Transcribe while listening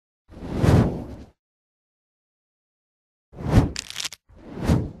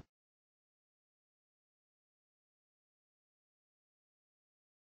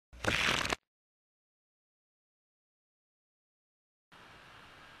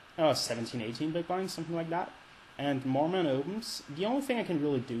17, 18 big blinds, something like that. And Mormon opens. The only thing I can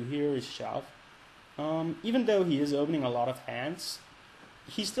really do here is shove. Even though he is opening a lot of hands,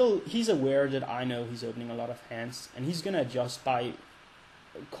 he's aware that I know he's opening a lot of hands, and he's gonna adjust by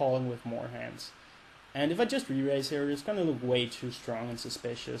calling with more hands. And if I just re-raise here, it's gonna look way too strong and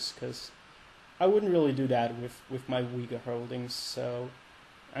suspicious, because I wouldn't really do that with my weaker holdings. So,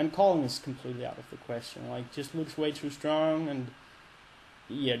 and calling is completely out of the question. Like, just looks way too strong, and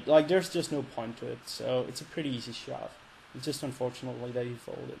yeah, like there's just no point to it. So it's a pretty easy shove. It's just unfortunately that he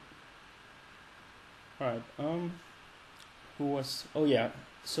folded. All right. Who was? Oh yeah.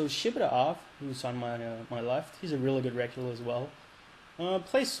 So Shibata, who's on my left, he's a really good regular as well.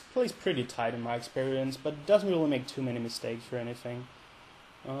 Plays pretty tight in my experience, but doesn't really make too many mistakes or anything.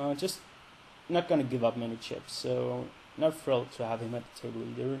 Just not gonna give up many chips, so not thrilled to have him at the table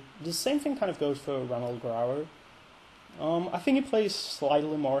either. The same thing kind of goes for Ronald Grauer. I think he plays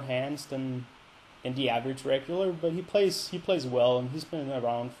slightly more hands than the average regular, but he plays well, and he's been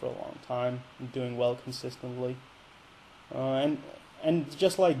around for a long time and doing well consistently. And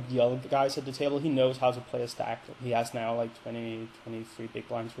just like the other guys at the table, he knows how to play a stack. He has now like 20, 23 big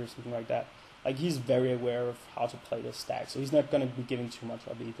blinds or something like that. Like, he's very aware of how to play this stack, so he's not going to be giving too much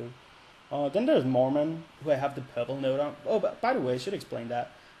up either. Then there's Mormon, who I have the purple note on. Oh, but by the way, I should explain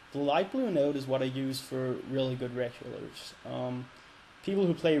that. The light blue note is what I use for really good regulars. People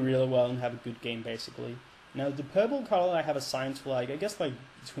who play really well and have a good game, basically. Now, the purple color I have assigned to, like, I guess like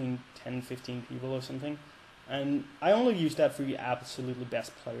between 10 and 15 people or something. And I only use that for the absolutely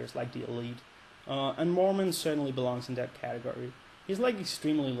best players, like the elite. And Mormon certainly belongs in that category. He's like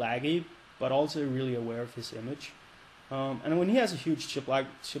extremely laggy, but also really aware of his image. And when he has a huge chip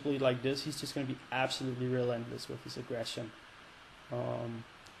lead like this, he's just going to be absolutely relentless with his aggression.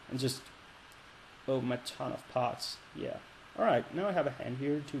 And just open a ton of pots. Yeah. Alright, now I have a hand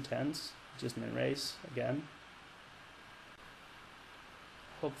here, 2 tens, just min raise again.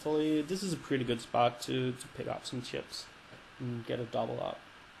 Hopefully, this is a pretty good spot to pick up some chips and get a double up.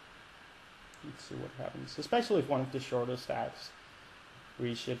 Let's see what happens, especially if one of the shorter stacks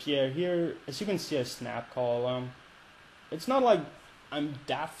reships. Yeah, here, as you can see, a snap call. It's not like I'm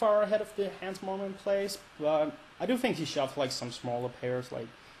that far ahead of the hands Mormon plays, but I do think he shoved like some smaller pairs, like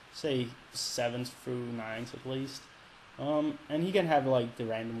say 7s through 9s at least. And he can have like the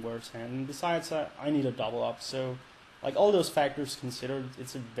random worst hand. And besides, I need a double up, so like all those factors considered,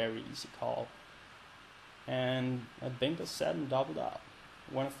 it's a very easy call. And I think a 7 doubled up.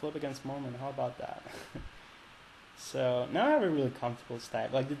 Want to flip against Mormon? How about that? So now I have a really comfortable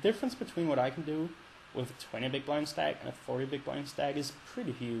stack. Like, the difference between what I can do with a 20 big blind stack and a 40 big blind stack is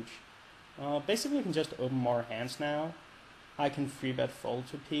pretty huge. Basically, I can just open more hands now. I can free bet fold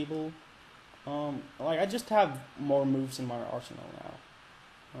to people. Like, I just have more moves in my arsenal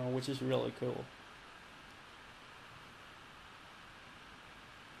now, which is really cool.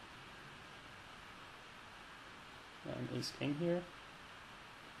 Ace King here.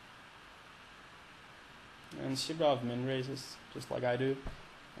 And Shibata min raises, just like I do,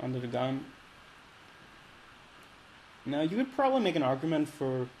 under the gun. Now, you could probably make an argument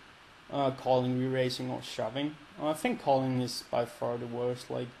for calling, re-raising, or shoving. I think calling is by far the worst.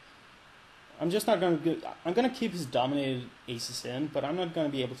 Like, I'm just not going to I'm going to keep his dominated aces in, but I'm not going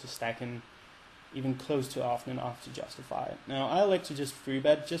to be able to stack him even close to often enough to justify it. Now, I like to just free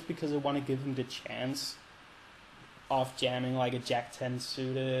bet just because I want to give him the chance of jamming like a Jack-10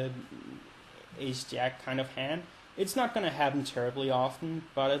 suited, Ace-Jack kind of hand. It's not going to happen terribly often,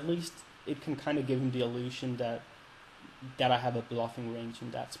 but at least it can kind of give him the illusion that I have a bluffing range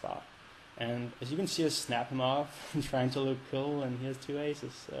in that spot. And as you can see, I snap him off, trying to look cool, and he has 2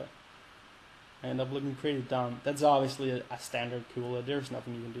 aces, so I end up looking pretty dumb. That's obviously a standard cooler. There's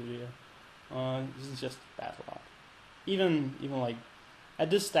nothing you can do here. This is just bad luck. Even like at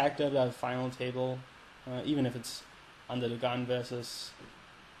this stacked up at the final table, even if it's under the gun versus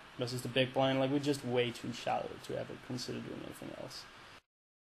the big blind, like, we're just way too shallow to ever consider doing anything else.